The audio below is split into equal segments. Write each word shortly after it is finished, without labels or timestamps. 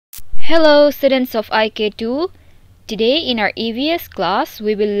Hello students of IK-2. Today in our EVS class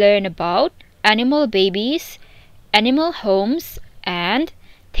we will learn about animal babies, animal homes and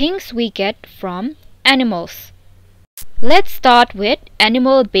things we get from animals. Let's start with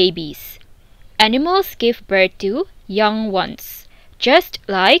animal babies. Animals give birth to young ones, just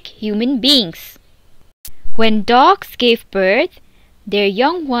like human beings. When dogs give birth, their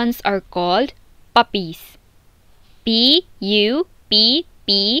young ones are called puppies. P-U-P-P-I-E-S,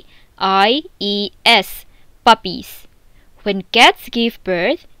 puppies. When cats give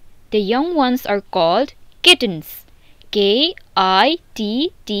birth, the young ones are called kittens.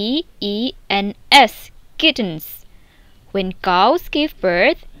 K-I-T-T-E-N-S, kittens. When cows give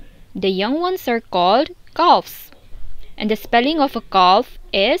birth, the young ones are called calves. And the spelling of a calf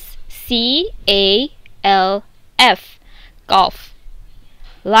is C-A-L-F, calf.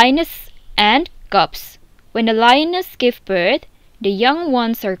 Lioness and cubs. When a lioness gives birth, the young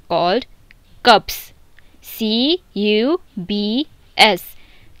ones are called cubs. C-U-B-S,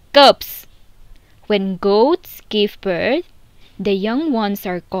 cubs. When goats give birth, the young ones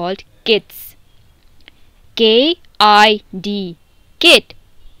are called kids. K-I-D, kid.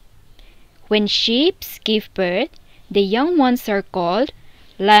 When sheep give birth, the young ones are called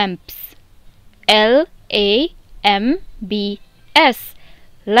lambs. L-A-M-B-S,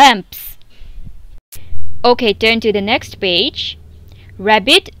 lamps. Okay, turn to the next page.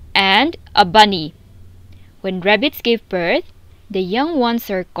 Rabbit and a bunny. When rabbits give birth, the young ones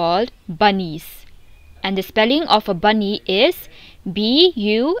are called bunnies. And the spelling of a bunny is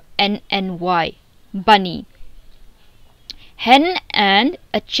B-U-N-N-Y, bunny. Hen and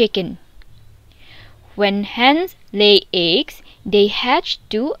a chicken. When hens lay eggs, they hatch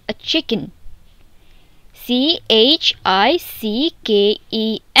to a chicken. C-H-I-C-K-E-N,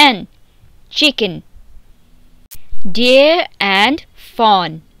 chicken. Deer and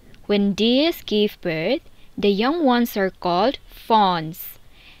fawn. When deers give birth, the young ones are called fawns.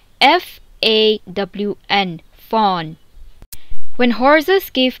 F-A-W-N, fawn. When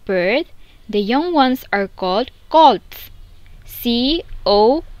horses give birth, the young ones are called colts.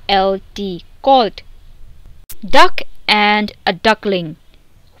 C-O-L-T, colt. Duck and a duckling.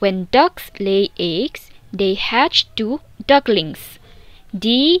 When ducks lay eggs, they hatch to ducklings.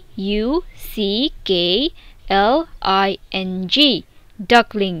 D-U-C-K-L-I-N-G,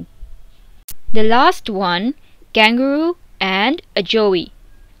 duckling. The last one, kangaroo and a joey.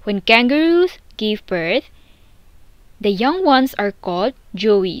 When kangaroos give birth, the young ones are called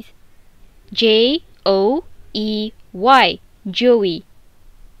joeys. J-O-E-Y, joey.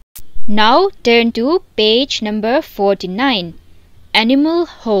 Now turn to page number 49. Animal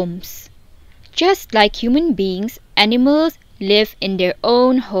homes. Just like human beings, animals live in their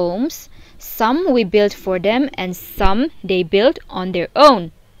own homes. Some we build for them and some they build on their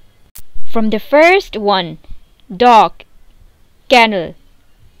own. From the first one, dog, kennel,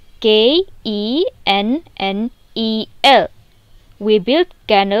 K-E-N-N-E-L. We build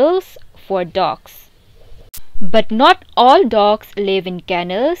kennels for dogs. But not all dogs live in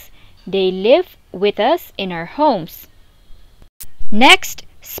kennels. They live with us in our homes. Next,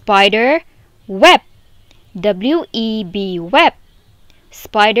 spider, web, W-E-B, web.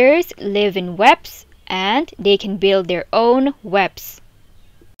 Spiders live in webs and they can build their own webs.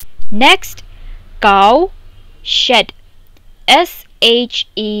 Next, cow, shed,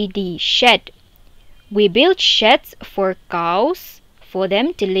 S-H-E-D, shed. We build sheds for cows for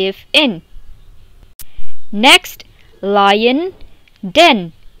them to live in. Next, lion,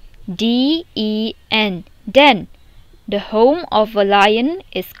 den, D-E-N, den. The home of a lion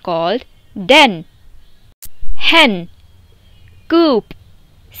is called den. Hen, coop,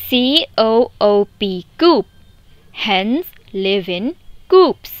 C-O-O-P, coop. Hens live in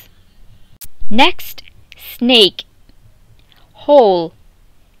coops. Next, snake, hole,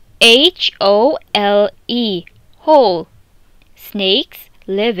 H-O-L-E, hole. Snakes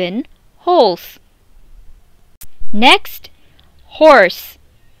live in holes. Next, horse,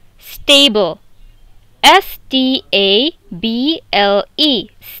 stable, S-T-A-B-L-E,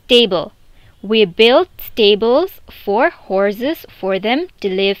 stable. We build stables for horses for them to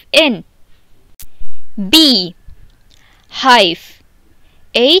live in. Bee, hive,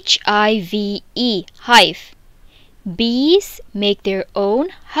 H-I-V-E, hive. Bees make their own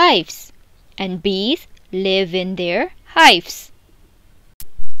hives and bees live in their hives.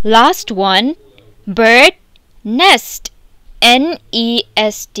 Last one, bird, nest,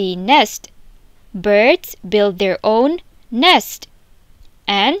 N-E-S-T, nest. Birds build their own nest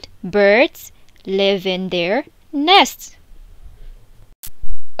and birds live in their nests.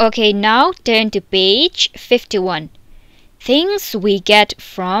 Okay, now turn to page 51. Things we get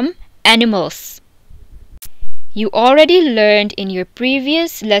from animals. You already learned in your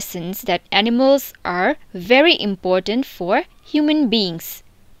previous lessons that animals are very important for human beings.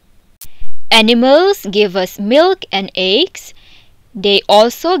 Animals give us milk and eggs. They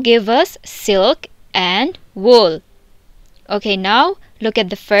also give us silk and wool. Okay, now look at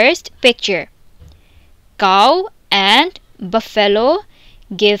the first picture. Cow and buffalo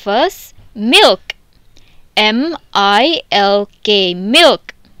give us milk. M-I-L-K,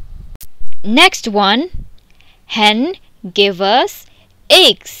 milk. Next one, hen give us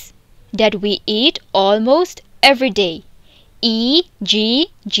eggs that we eat almost every day. E-G-G-S,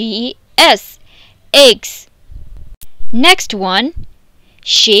 eggs. Next one,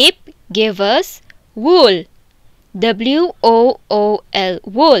 sheep give us wool. W-O-O-L,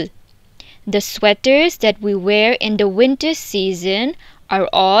 wool. The sweaters that we wear in the winter season are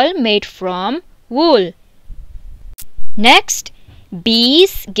all made from wool. Next,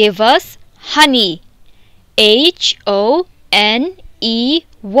 bees give us honey. H-O-N-E-Y,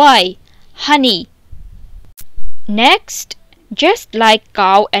 honey. Next, just like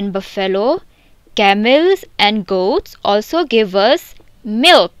cow and buffalo, camels and goats also give us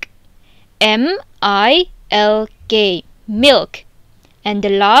milk. M-I-L-K, milk. And the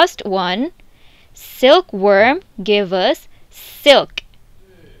last one, silkworm give us silk.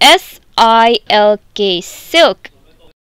 S-I-L-K, silk.